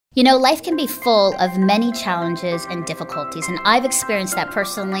You know, life can be full of many challenges and difficulties, and I've experienced that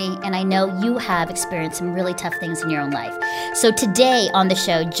personally, and I know you have experienced some really tough things in your own life. So today on the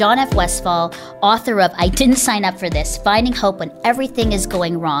show, John F. Westfall, author of I Didn't Sign Up for This, Finding Hope When Everything is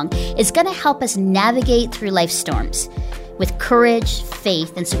Going Wrong, is going to help us navigate through life's storms with courage,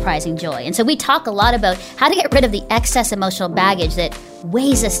 faith, and surprising joy. And so we talk a lot about how to get rid of the excess emotional baggage that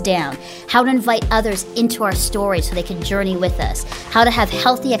weighs us down, how to invite others into our story so they can journey with us, how to have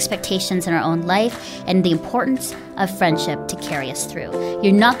healthy expectations in our own life, and the importance of friendship to carry us through.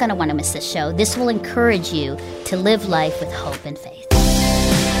 You're not going to want to miss this show. This will encourage you to live life with hope and faith.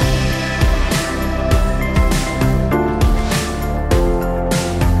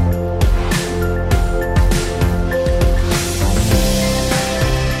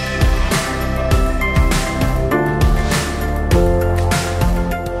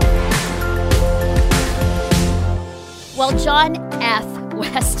 Well, John F.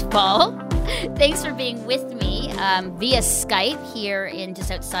 Westfall, thanks for being with me via Skype here in just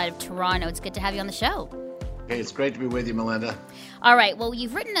outside of Toronto. It's good to have you on the show. Hey, it's great to be with you, Melinda. All right. Well,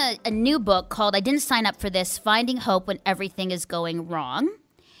 you've written a new book called I Didn't Sign Up for This, Finding Hope When Everything is Going Wrong.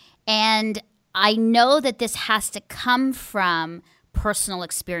 And I know that this has to come from personal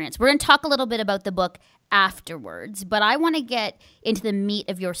experience. We're going to talk a little bit about the book afterwards, but I want to get into the meat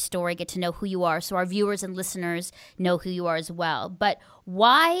of your story, get to know who you are, so our viewers and listeners know who you are as well. But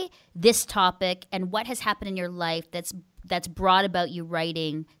why this topic, and what has happened in your life that's brought about you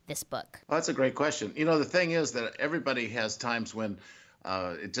writing this book? Well, that's a great question. You know, the thing is that everybody has times when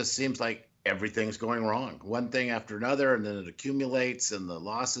it just seems like everything's going wrong, one thing after another, and then it accumulates and the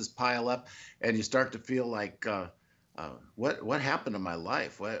losses pile up, and you start to feel like, what happened to my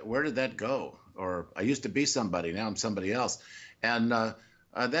life? Where did that go? Or I used to be somebody, now I'm somebody else, and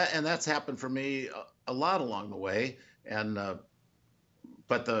that's happened for me a lot along the way. And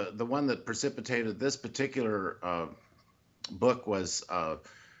but the one that precipitated this particular book was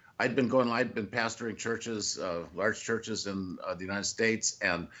I'd been pastoring churches, large churches in the United States,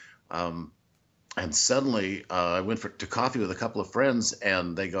 and suddenly I went to coffee with a couple of friends,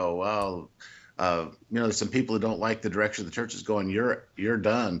 and they go, well, there's some people who don't like the direction the church is going. You're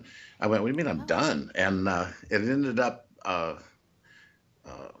done. I went, what do you mean I'm done? And it ended up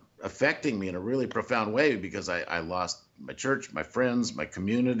affecting me in a really profound way, because I lost my church, my friends, my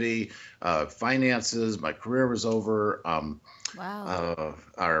community, finances. My career was over. Wow.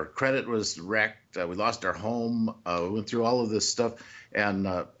 Our credit was wrecked. We lost our home. We went through all of this stuff, and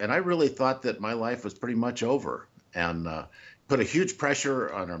I really thought that my life was pretty much over, and put a huge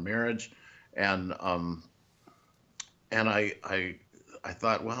pressure on our marriage. And I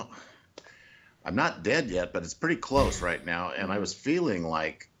thought, well, I'm not dead yet, but it's pretty close right now. And I was feeling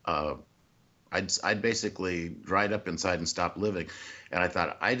like I'd basically dried up inside and stopped living. And I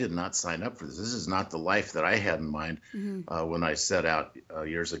thought, I did not sign up for this. This is not the life that I had in mind when I set out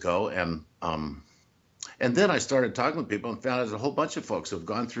years ago. And then I started talking with people and found out there's a whole bunch of folks who have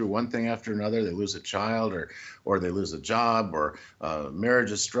gone through one thing after another. They lose a child, or they lose a job, or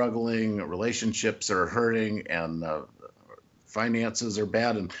marriage is struggling, relationships are hurting, and finances are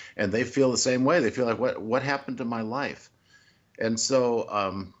bad, and they feel the same way. They feel like, what happened to my life? And so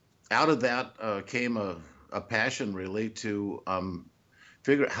out of that came a passion, really, to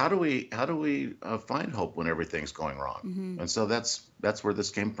figure out how do we find hope when everything's going wrong. And so that's where this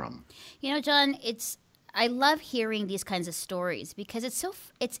came from. You know, John, I love hearing these kinds of stories, because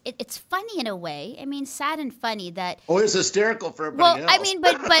it's funny in a way. I mean, sad and funny that. Oh, it's hysterical for everybody else. I mean,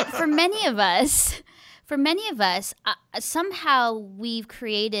 but for many of us, somehow we've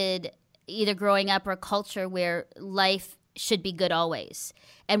created, either growing up or a culture where life should be good always,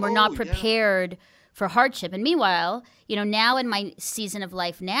 and we're not prepared for hardship. And meanwhile, now in my season of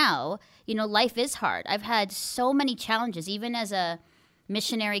life now, life is hard. I've had so many challenges, even as a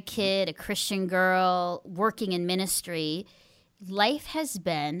missionary kid, a Christian girl, working in ministry. Life has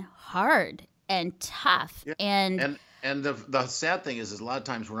been hard and tough. Yeah. And the sad thing is a lot of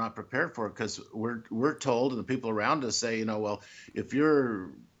times we're not prepared for it, because we're told, and the people around us say, well, if you're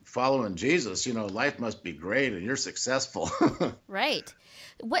following Jesus, life must be great and you're successful. Right.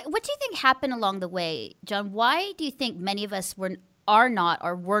 What do you think happened along the way, John? Why do you think many of us were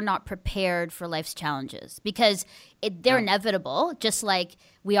not prepared for life's challenges? Because they're inevitable, just like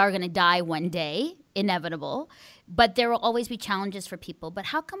we are going to die one day, inevitable. But there will always be challenges for people. But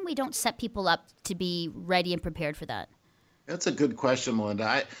how come we don't set people up to be ready and prepared for that? That's a good question,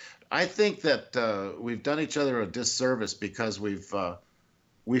 Melinda. I think that we've done each other a disservice, because we've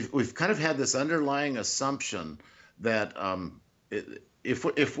kind of had this underlying assumption that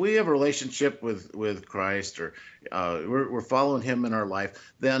if we have a relationship with Christ, or we're following Him in our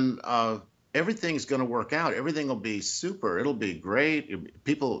life, then everything's going to work out. Everything will be super. It'll be great.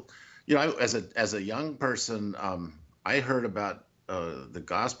 People, as a young person, I heard about the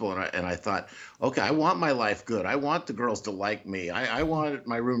gospel, and I thought, okay, I want my life good. I want the girls to like me. I wanted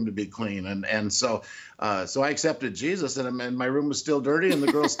my room to be clean, and so I accepted Jesus, and my room was still dirty, and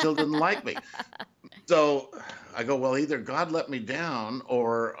the girls still didn't like me. So I go, well, either God let me down,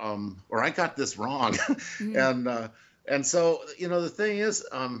 or I got this wrong. And so, the thing is,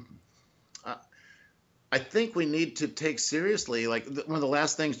 I think we need to take seriously, like one of the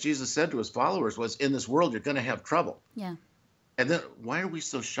last things Jesus said to his followers was, in this world, you're going to have trouble. Yeah. And then why are we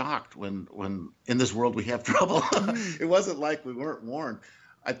so shocked when in this world we have trouble? It wasn't like we weren't warned.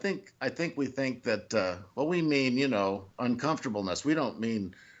 I think we think that, we mean, uncomfortableness. We don't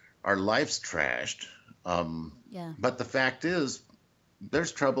mean our life's trashed. But the fact is,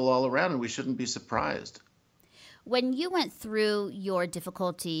 there's trouble all around, and we shouldn't be surprised. When you went through your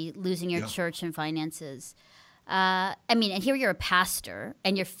difficulty losing your church and finances, and here you're a pastor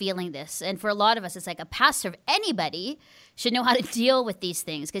and you're feeling this. And for a lot of us, it's like a pastor of anybody should know how to deal with these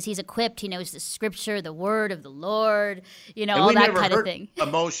things because he's equipped. He knows the scripture, the word of the Lord, all that kind of thing.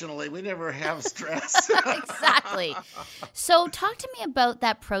 Emotionally, we never have stress. Exactly. So talk to me about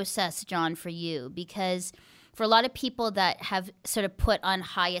that process, John, for you, because for a lot of people that have sort of put on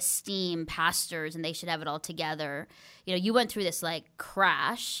high esteem pastors and they should have it all together, you went through this like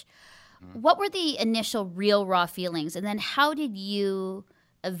crash. What were the initial real raw feelings? And then how did you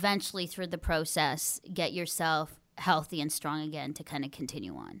eventually through the process get yourself healthy and strong again to kind of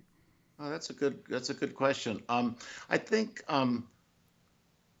continue on? Oh, that's a good question. I think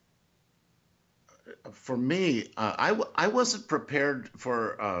for me, I wasn't prepared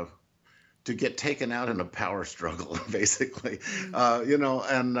for to get taken out in a power struggle, basically,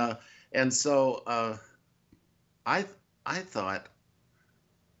 and so I thought.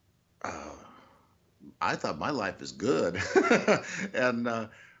 I thought my life is good, and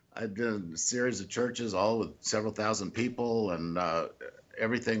I'd been a series of churches, all with several thousand people, and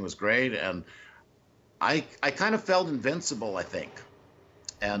everything was great. And I kind of felt invincible, I think.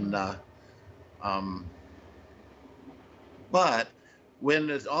 And but when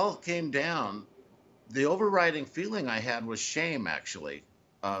it all came down, the overriding feeling I had was shame, actually.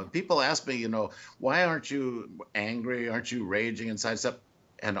 People ask me, why aren't you angry? Aren't you raging inside stuff?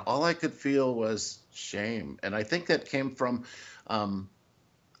 And all I could feel was shame. And I think that came from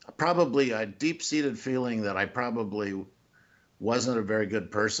probably a deep-seated feeling that I probably wasn't a very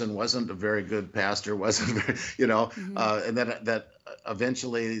good person, wasn't a very good pastor, wasn't very, and that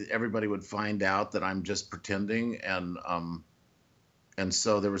eventually everybody would find out that I'm just pretending. And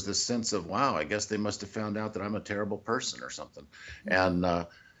so there was this sense of, wow, I guess they must have found out that I'm a terrible person or something. And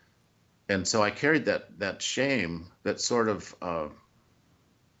so I carried that shame that sort of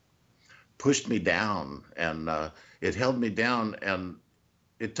pushed me down, and it held me down, and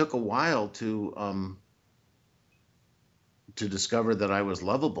it took a while to discover that I was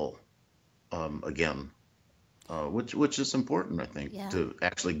lovable again, which is important, I think, to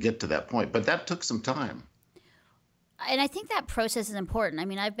actually get to that point. But that took some time. And I think that process is important.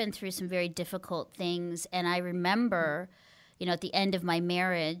 I've been through some very difficult things, and I remember, at the end of my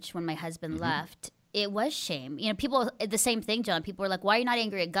marriage when my husband left, it was shame. People, the same thing, John. People were like, why are you not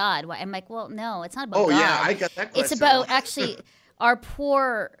angry at God? I'm like, well, no, it's not about God. Oh, yeah, I got that question. It's about actually our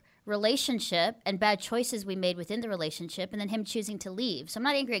poor relationship and bad choices we made within the relationship, and then him choosing to leave. So I'm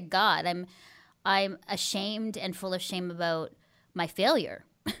not angry at God. I'm ashamed and full of shame about my failure,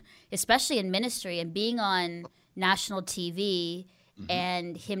 especially in ministry and being on national TV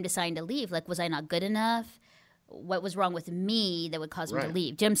and him deciding to leave. Like, was I not good enough? What was wrong with me that would cause him to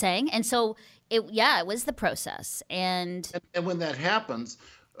leave? Do you know what I'm saying? And so, it was the process. And when that happens,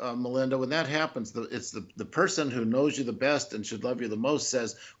 Melinda, it's the person who knows you the best and should love you the most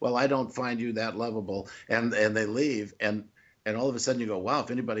says, well, I don't find you that lovable. And they leave. And all of a sudden you go, wow,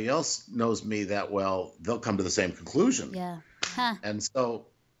 if anybody else knows me that well, they'll come to the same conclusion. Yeah. Huh. And so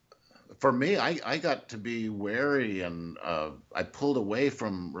for me, I got to be wary, and I pulled away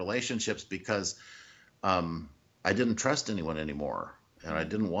from relationships because I didn't trust anyone anymore, and I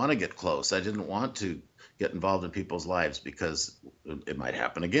didn't want to get close. I didn't want to get involved in people's lives because it might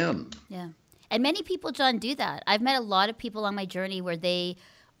happen again. Yeah. And many people, John, do that. I've met a lot of people on my journey where they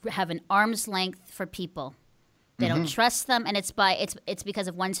have an arm's length for people. They don't trust them, and it's because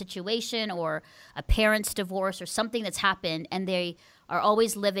of one situation or a parent's divorce or something that's happened, and they are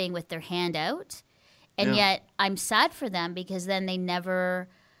always living with their hand out. And yet I'm sad for them because then they never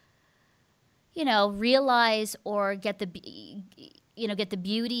realize or get get the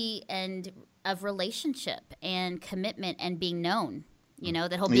beauty and of relationship and commitment and being known.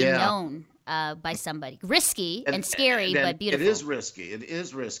 That whole being Yeah, known by somebody, risky and and scary, and but it is beautiful. risky. It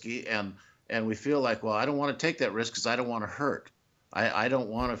is risky, and we feel like, well, I don't want to take that risk because I don't want to hurt. I don't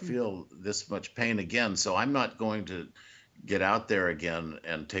want to Mm, feel this much pain again, so I'm not going to get out there again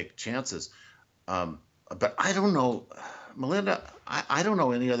and take chances. Um, but I don't know, Melinda, I don't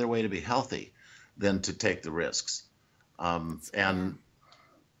know any other way to be healthy than to take the risks, yeah, and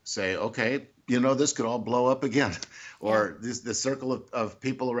say, okay, this could all blow up again, yeah, or this circle of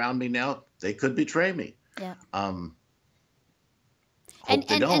people around me now, they could betray me. yeah. Um, And hope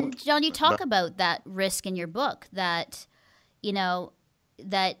they and don't, and John, you talk but about that risk in your book that you know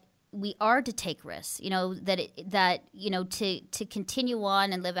that we are to take risks. That to continue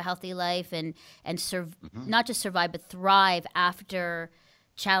on and live a healthy life and mhm. not just survive but thrive after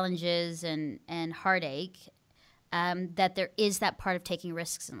challenges and heartache. That there is that part of taking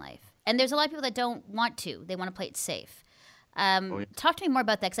risks in life, and there's a lot of people that don't want to. They want to play it safe. Oh, yeah. Talk to me more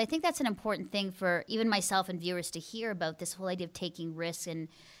about that because I think that's an important thing for even myself and viewers to hear about this whole idea of taking risks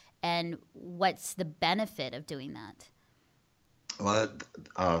and what's the benefit of doing that. Well,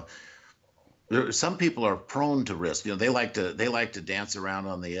 uh, some people are prone to risk. They like to dance around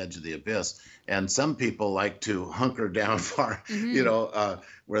on the edge of the abyss, and some people like to hunker down far, Mm-hmm.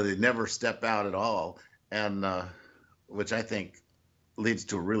 where they never step out at all, and which I think leads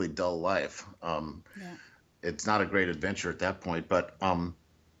to a really dull life. Yeah. It's not a great adventure at that point, but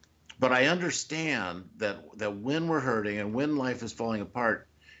I understand that when we're hurting and when life is falling apart,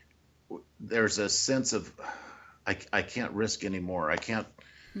 there's a sense of I can't risk anymore.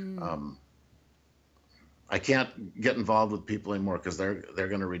 Hmm. Um, I can't get involved with people anymore because they're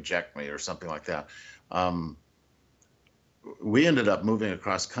going to reject me or something like that. Um, we ended up moving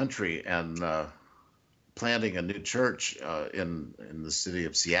across country and planting a new church in the city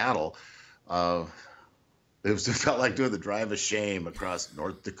of Seattle. Uh, it felt like doing the drive of shame across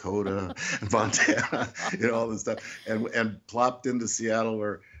North Dakota, Montana, all this stuff, and plopped into Seattle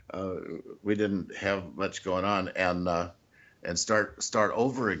where uh, we didn't have much going on, and start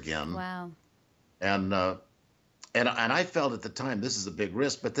over again. Wow. And and I felt at the time this is a big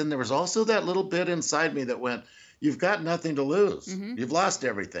risk, but then there was also that little bit inside me that went, "You've got nothing to lose. Mm-hmm. You've lost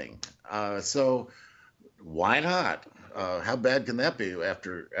everything. So why not? How bad can that be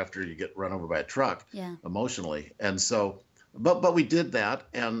after you get run over by a truck Yeah. emotionally?" And so, but we did that,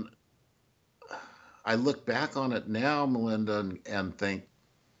 and I look back on it now, Melinda, and think,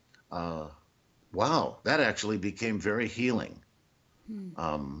 uh, wow, that actually became very healing. Hmm.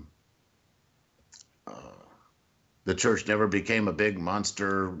 Um, uh, the church never became a big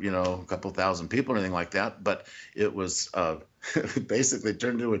monster, a couple thousand people or anything like that, but it was basically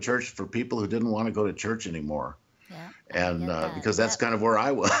turned into a church for people who didn't want to go to church anymore. Yeah. I And get that. because that's Yep. kind of where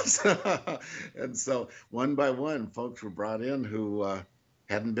I was. And so one by one, folks were brought in who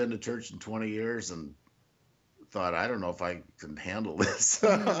hadn't been to church in 20 years and thought, I don't know if I can handle this.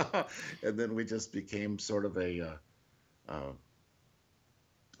 Mm-hmm. And then we just became sort of uh,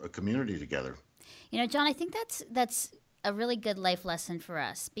 a community together. John, I think that's a really good life lesson for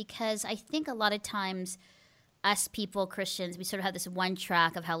us because I think a lot of times us people, Christians, we sort of have this one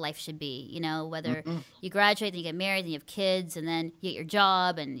track of how life should be. Whether Mm-mm. you graduate, then you get married, then you have kids, and then you get your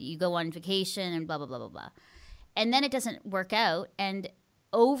job, and you go on vacation, and blah blah blah blah blah. And then it doesn't work out, and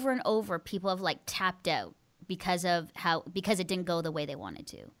over, people have like tapped out because it didn't go the way they wanted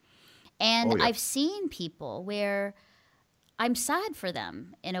to. And Oh, yeah. I've seen people where I'm sad for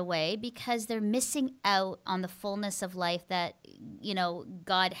them in a way because they're missing out on the fullness of life that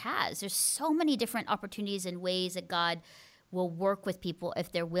God has. There's so many different opportunities and ways that God will work with people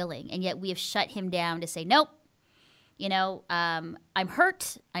if they're willing, and yet we have shut Him down to say nope. I'm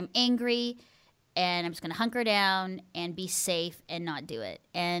hurt, I'm angry, and I'm just going to hunker down and be safe and not do it.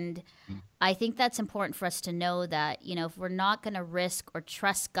 And I think that's important for us to know that if we're not going to risk or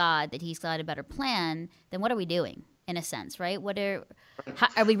trust God that He's got a better plan, then what are we doing? In a sense, right? How,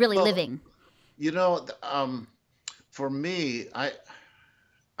 are we really Well, living? for me,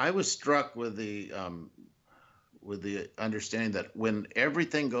 I was struck with the understanding that when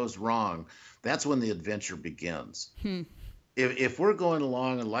everything goes wrong, that's when the adventure begins. Hmm. If we're going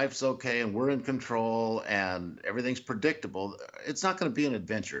along and life's okay and we're in control and everything's predictable, it's not going to be an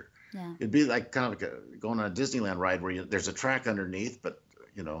adventure. Yeah. It'd be like kind of like going on a Disneyland ride where there's a track underneath, but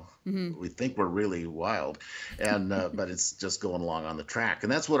Mm-hmm. we think we're really wild, and but it's just going along on the track,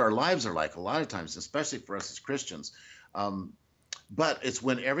 and that's what our lives are like a lot of times, especially for us as Christians. Um, but it's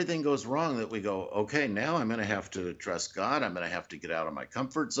when everything goes wrong that we go, okay, now I'm going to have to trust God. I'm going to have to get out of my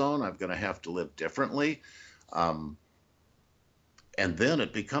comfort zone. I'm going to have to live differently. Um, and then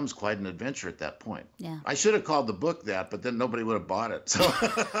it becomes quite an adventure at that point. Yeah. I should have called the book that, but then nobody would have bought it. So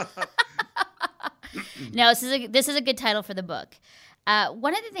No, this is a good title for the book.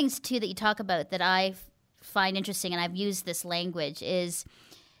 One of the things too that you talk about that I find interesting, and I've used this language, is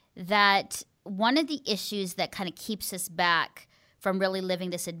that one of the issues that kind of keeps us back from really living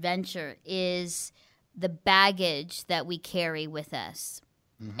this adventure is the baggage that we carry with us.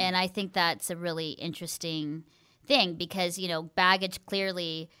 Mm-hmm. And I think that's a really interesting thing because, baggage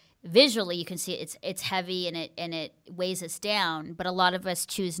clearly, visually, you can see it's heavy and it weighs us down. But a lot of us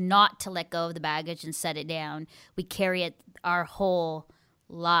choose not to let go of the baggage and set it down. We carry it our whole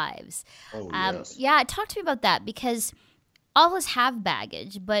lives. Oh, yes. Yeah, talk to me about that because all of us have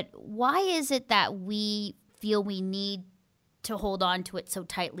baggage, but why is it that we feel we need to hold on to it so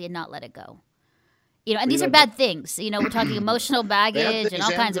tightly and not let it go? And these are bad things. We're talking emotional baggage and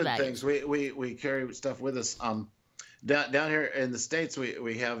all kinds of baggage. Things. We carry stuff with us. Down here in the States,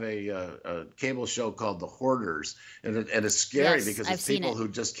 we have a cable show called The Hoarders, and it's scary because it's people who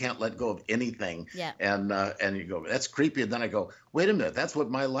just can't let go of anything. Yeah. And you go, that's creepy. And then I go, wait a minute, that's what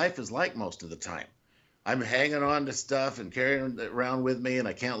my life is like most of the time. I'm hanging on to stuff and carrying it around with me, and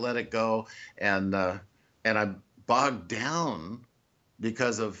I can't let it go. And I'm bogged down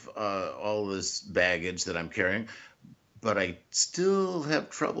because of all this baggage that I'm carrying, but I still have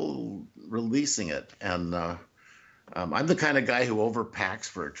trouble releasing it. And I'm the kind of guy who overpacks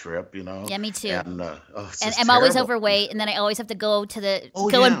for a trip, Yeah, me too. And I'm always overweight, and then I always have to go to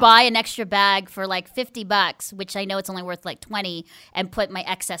and buy an extra bag for like $50, which I know it's only worth like $20, and put my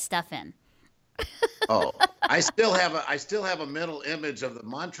excess stuff in. Oh, I still have a mental image of the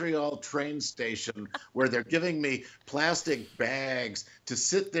Montreal train station where they're giving me plastic bags to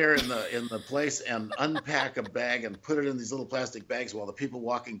sit there in the place and unpack a bag and put it in these little plastic bags while the people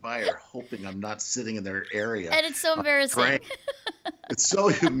walking by are hoping I'm not sitting in their area. And it's so embarrassing. It's so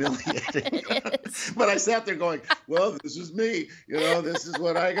humiliating. But I sat there going, well, this is me. This is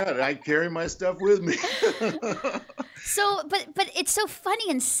what I got. I carry my stuff with me. So, but it's so funny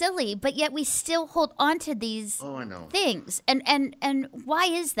and silly, but yet we still hold on to these things. And why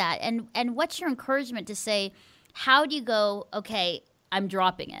is that? And what's your encouragement to say, how do you go, okay, I'm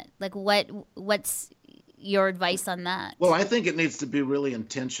dropping it? Like what's your advice on that? Well, I think it needs to be really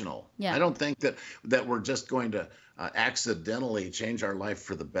intentional. Yeah. I don't think that we're just going to accidentally change our life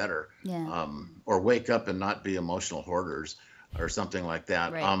for the better, or wake up and not be emotional hoarders or something like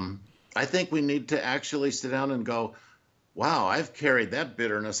that. Right. I think we need to actually sit down and go, wow, I've carried that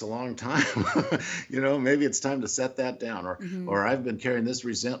bitterness a long time. Maybe it's time to set that down, or I've been carrying this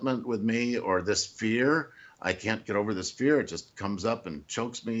resentment with me, or this fear. I can't get over this fear. It just comes up and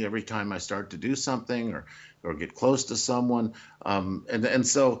chokes me every time I start to do something or get close to someone. And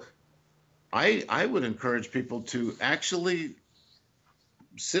so I would encourage people to actually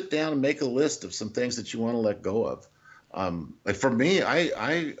sit down and make a list of some things that you want to let go of. Like for me,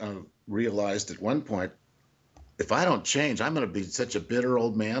 I realized at one point, if I don't change, I'm going to be such a bitter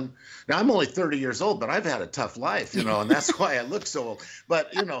old man. Now, I'm only 30 years old, but I've had a tough life, and that's why I look so old.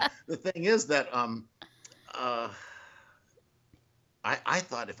 But, the thing is that I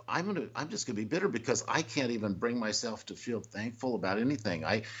thought if I'm just going to be bitter because I can't even bring myself to feel thankful about anything.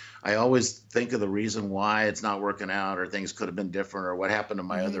 I always think of the reason why it's not working out, or things could have been different, or what happened in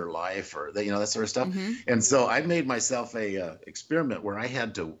my other life, or that sort of stuff. Mm-hmm. And so I made myself a experiment where I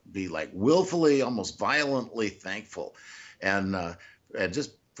had to be like willfully, almost violently thankful, and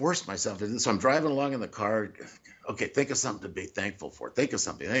just forced myself to do this. So I'm driving along in the car. Okay, think of something to be thankful for. Think of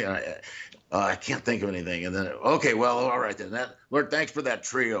something. Hey, I can't think of anything. And then, okay, well, all right then. Lord, thanks for that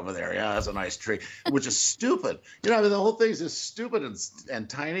tree over there. Yeah, that's a nice tree. Which is stupid. The whole thing is just stupid and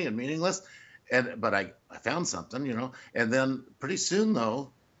tiny and meaningless. But I found something, And then pretty soon,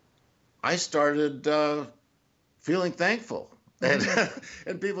 though, I started feeling thankful.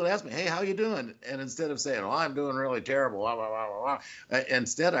 And people would ask me, hey, how you doing? And instead of saying, well, I'm doing really terrible, blah, blah, blah, blah, blah,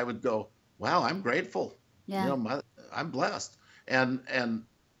 instead I would go, wow, I'm grateful. Yeah. I'm blessed. And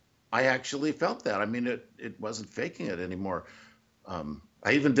I actually felt that. I mean, it wasn't faking it anymore.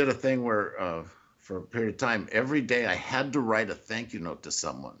 I even did a thing where for a period of time, every day I had to write a thank you note to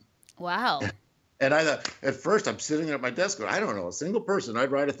someone. Wow. And I thought, at first I'm sitting there at my desk going, I don't know a single person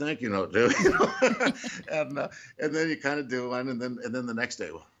I'd write a thank you note to. And then you kind of do one, and then the next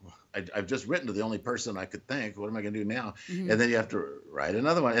day, well, I've just written to the only person I could thank. What am I going to do now? Mm-hmm. And then you have to write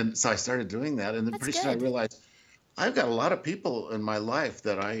another one. And so I started doing that. And then pretty soon I realized I've got a lot of people in my life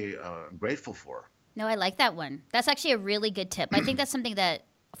that I am grateful for. No, I like that one. That's actually a really good tip. I think that's something that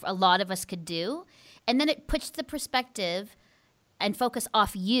a lot of us could do. And then it puts the perspective and focus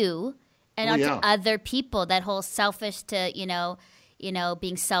off you and onto other people, that whole selfish to,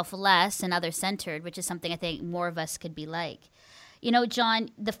 being selfless and other-centered, which is something I think more of us could be like. John,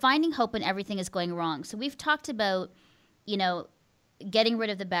 the finding hope when everything is going wrong. So we've talked about, getting rid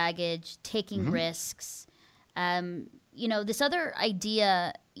of the baggage, taking risks. This other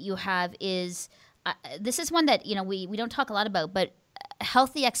idea you have is, this is one that, we don't talk a lot about, but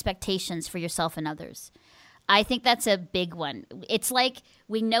healthy expectations for yourself and others. I think that's a big one. It's like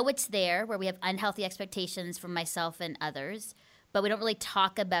we know it's there where we have unhealthy expectations for myself and others, but we don't really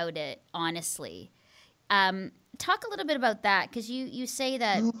talk about it honestly. Talk a little bit about that, because you say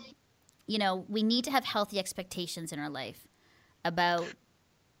that, we need to have healthy expectations in our life about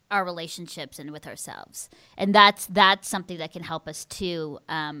our relationships and with ourselves. And that's something that can help us too,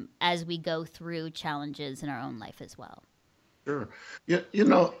 as we go through challenges in our own life as well. Sure.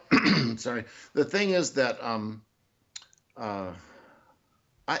 Sorry. The thing is that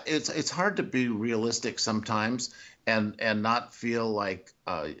it's hard to be realistic sometimes and not feel like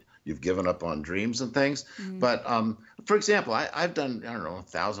you've given up on dreams and things. But for example, I've done, I don't know,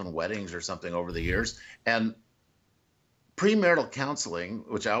 1,000 weddings or something over the years, and premarital counseling,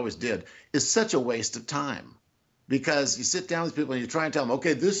 which I always did, is such a waste of time. Because you sit down with people and you try and tell them,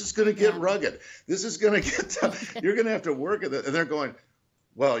 okay, this is going to get rugged. This is going to get tough. You're going to have to work at it. And they're going,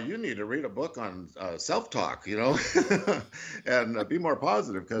 well, you need to read a book on self-talk, and be more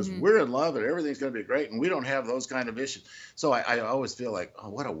positive, because we're in love and everything's going to be great. And we don't have those kind of issues. So I always feel like, oh,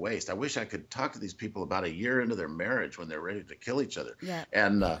 what a waste. I wish I could talk to these people about a year into their marriage when they're ready to kill each other. Yeah.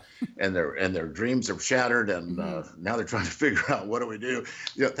 And their dreams are shattered. And now they're trying to figure out, what do we do?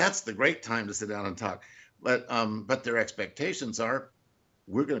 That's the great time to sit down and talk. But their expectations are,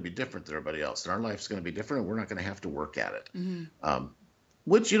 we're going to be different than everybody else, and our life's going to be different, and we're not going to have to work at it.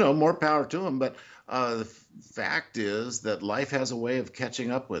 Which, more power to them. But the fact is that life has a way of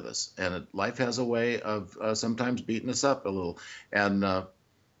catching up with us, and life has a way of sometimes beating us up a little. And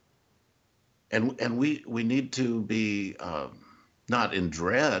we need to be not in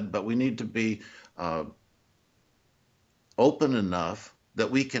dread, but we need to be open enough that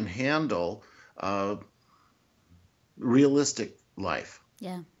we can handle realistic life.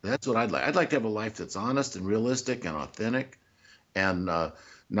 Yeah. That's what I'd like. I'd like to have a life that's honest and realistic and authentic, and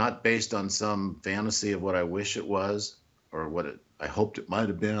not based on some fantasy of what I wish it was or what I hoped it might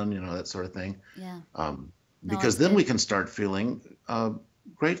have been, that sort of thing. Yeah. Because then we can start feeling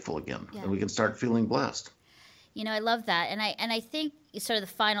grateful again, and we can start feeling blessed. I love that. And I think sort of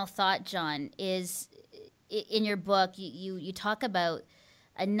the final thought, John, is in your book, you talk about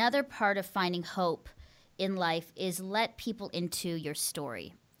another part of finding hope in life is let people into your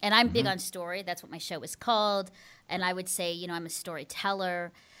story. And I'm big on story. That's what my show is called. And I would say, I'm a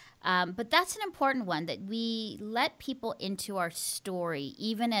storyteller. But that's an important one, that we let people into our story,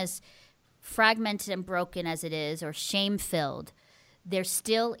 even as fragmented and broken as it is, or shame-filled. There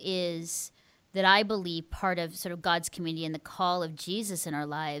still is, that I believe, part of sort of God's community and the call of Jesus in our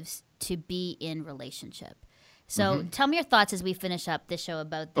lives to be in relationship. So tell me your thoughts as we finish up this show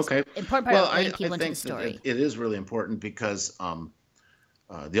about this important part of letting people into the story. It is really important, because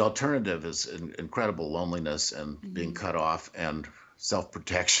the alternative is incredible loneliness and being cut off and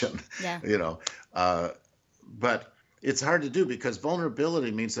self-protection. Yeah. But it's hard to do, because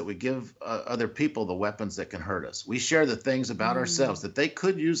vulnerability means that we give other people the weapons that can hurt us. We share the things about ourselves that they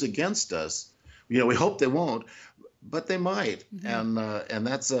could use against us. We hope they won't, but they might. And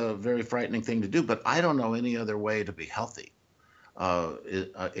that's a very frightening thing to do. But I don't know any other way to be healthy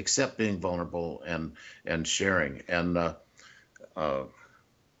except being vulnerable and sharing. And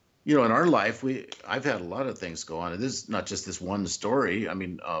in our life, I've had a lot of things go on. And this is not just this one story. I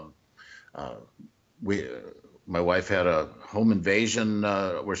mean, my wife had a home invasion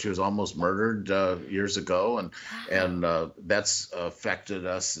where she was almost murdered years ago, and that's affected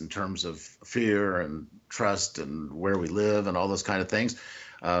us in terms of fear and trust and where we live and all those kind of things.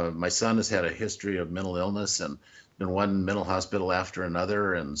 My son has had a history of mental illness and been one mental hospital after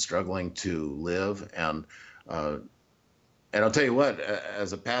another and struggling to live. And I'll tell you what,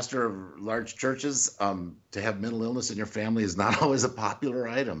 as a pastor of large churches, to have mental illness in your family is not always a popular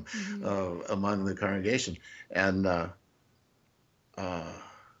item among the congregation. And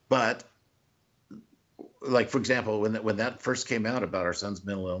but, like, for example, when that first came out about our son's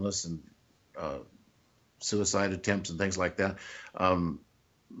mental illness and suicide attempts and things like that,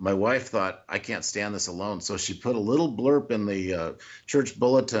 my wife thought, I can't stand this alone. So she put a little blurb in the church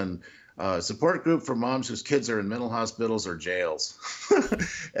bulletin: support group for moms whose kids are in mental hospitals or jails.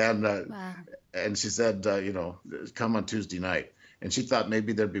 And she said, come on Tuesday night. And she thought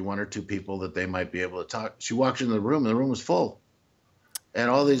maybe there'd be one or two people that they might be able to talk. She walked into the room, and the room was full. And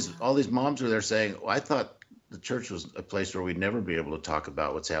all these moms were there saying, I thought the church was a place where we'd never be able to talk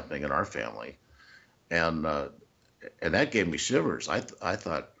about what's happening in our family, and that gave me shivers. I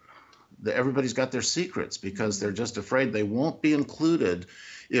thought that everybody's got their secrets because they're just afraid they won't be included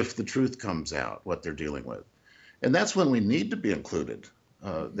if the truth comes out, what they're dealing with. And that's when we need to be included.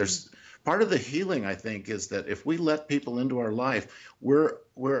 There's part of the healing, I think, is that if we let people into our life,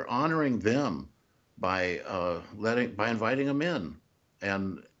 we're honoring them by inviting them in.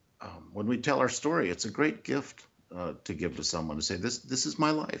 And when we tell our story, it's a great gift to give to someone, to say, this is my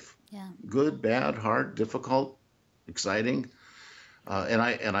life. Yeah. Good, bad, hard, difficult, exciting. And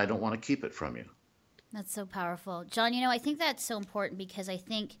I don't want to keep it from you. That's so powerful. John, I think that's so important because I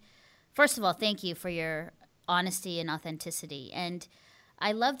think, first of all, thank you for your honesty and authenticity. And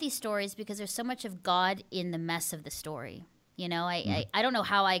I love these stories because there's so much of God in the mess of the story. I don't know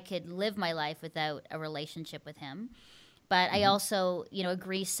how I could live my life without a relationship with him. But I also,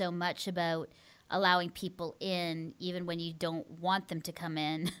 agree so much about allowing people in even when you don't want them to come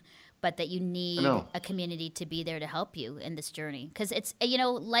in, but that you need a community to be there to help you in this journey. Because it's,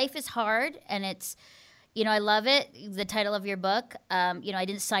 life is hard, and it's, I love it. The title of your book, I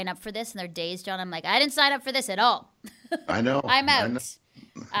didn't sign up for this. And there are days, John, I'm like, I didn't sign up for this at all. I know. I'm out.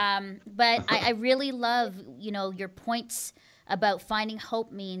 But I really love, your points about finding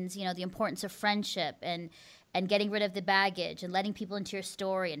hope means, the importance of friendship and getting rid of the baggage and letting people into your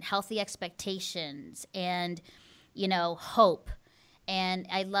story and healthy expectations and, hope. And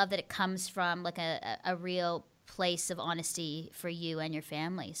I love that it comes from like a real place of honesty for you and your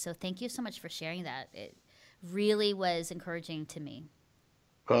family. So thank you so much for sharing that. It really was encouraging to me.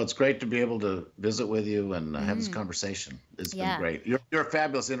 Well, it's great to be able to visit with you and have this conversation. It's been great. You're a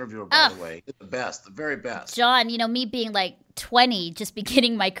fabulous interviewer, by the way. You're the best, the very best. John, me being like 20, just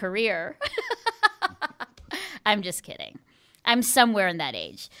beginning my career. I'm just kidding. I'm somewhere in that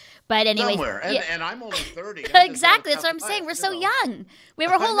age. But anyway. Somewhere. And I'm only 30. Exactly. That's what I'm saying. We're so young. We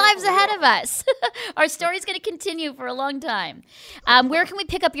have our whole lives ahead of us. Our story's going to continue for a long time. Where can we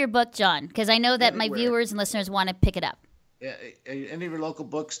pick up your book, John? Because I know that my viewers and listeners want to pick it up. Yeah, any of your local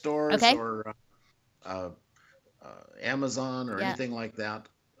bookstores or Amazon or anything like that.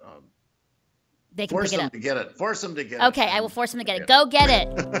 They can pick it up. Force them to get it. Okay, I will force them to get it. Go get it.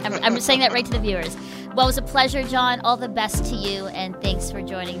 I'm saying that right to the viewers. Well, it was a pleasure, John. All the best to you, and thanks for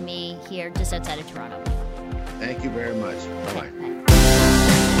joining me here just outside of Toronto. Thank you very much. Bye-bye.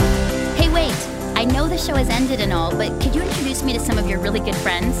 Hey, wait. I know the show has ended and all, but could you introduce me to some of your really good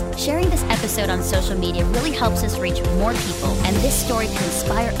friends? Sharing this episode on social media really helps us reach more people, and this story can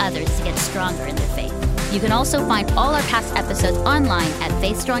inspire others to get stronger in their faith. You can also find all our past episodes online at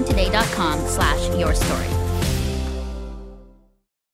faithstrongtoday.com/yourstory.